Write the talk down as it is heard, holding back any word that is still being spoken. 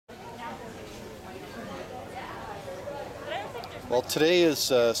Well, today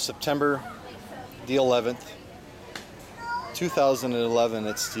is September the 11th, 2011.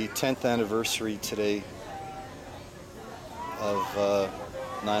 It's the 10th anniversary today of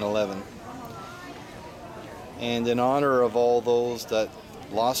 9/11. And in honor of all those that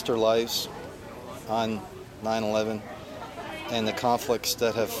lost their lives on 9/11 and the conflicts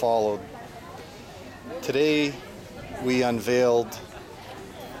that have followed, today we unveiled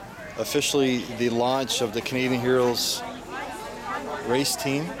officially the launch of the Canadian Heroes race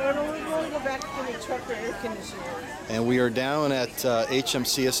team. And we are down at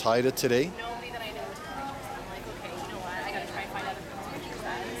HMCS Haida today.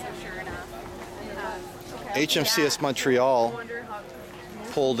 HMCS Montreal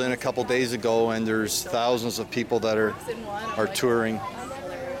pulled in a couple days ago, and there's thousands of people that are touring.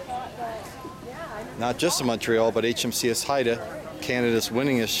 Not just in Montreal, but HMCS Haida, Canada's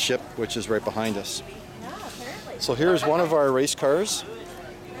winningest ship, which is right behind us. So here's one of our race cars,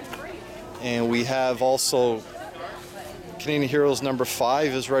 and we have also Canadian Heroes number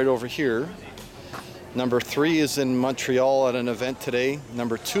 5 is right over here. Number 3 is in Montreal at an event today.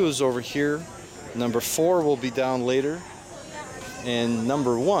 Number 2 is over here. Number 4 will be down later, and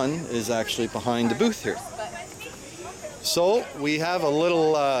number 1 is actually behind the booth here. So we have a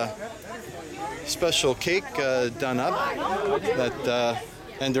little special cake done up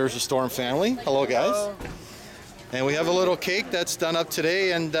and there's a Storm family. Hello guys. And we have a little cake that's done up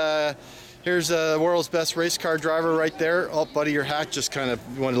today, and here's the world's best race car driver right there. Oh buddy, your hat just kind of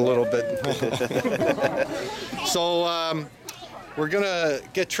went a little bit. So we're gonna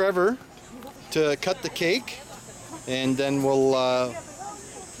get Trevor to cut the cake, and then we'll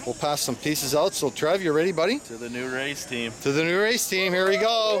pass some pieces out. So Trev, you ready, buddy? To the new race team. To the new race team, here we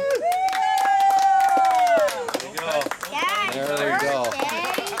go. There we go.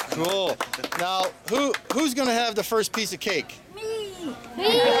 Cool. Now, who's gonna have the first piece of cake? Me.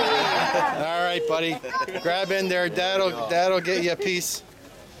 All right, buddy. Grab in there. Dad'll get you a piece.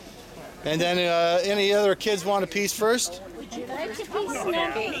 And then any other kids want a piece first? Would you like a piece?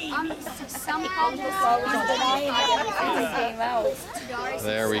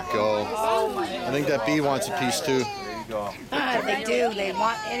 There we go. I think that bee wants a piece too. There you go. They do. They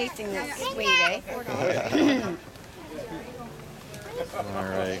want anything that's sweet, eh? All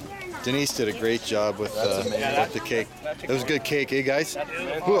right. Denise did a great job with the cake. That was a good cake, eh, guys?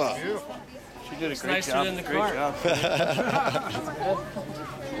 Whoa. She did a great job. Great job.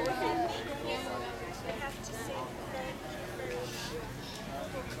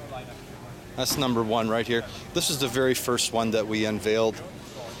 That's number 1 right here. This is the very first one that we unveiled.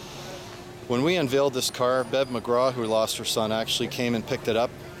 When we unveiled this car, Bev McGraw, who lost her son, actually came and picked it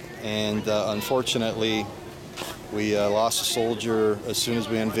up. And unfortunately, we lost a soldier as soon as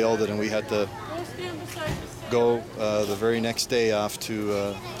we unveiled it, and we had to go the very next day off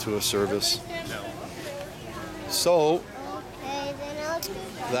to a service. So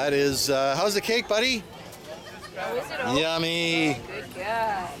that is, how's the cake, buddy? Yummy. Good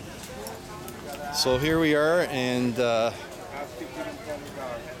guy. So here we are, and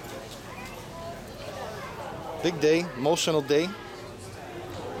big day, emotional day.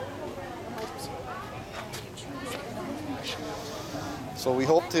 So we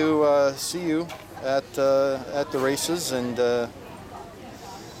hope to see you at the races, and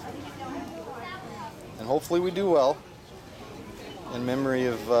hopefully we do well in memory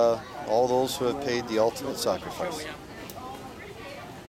of all those who have paid the ultimate sacrifice.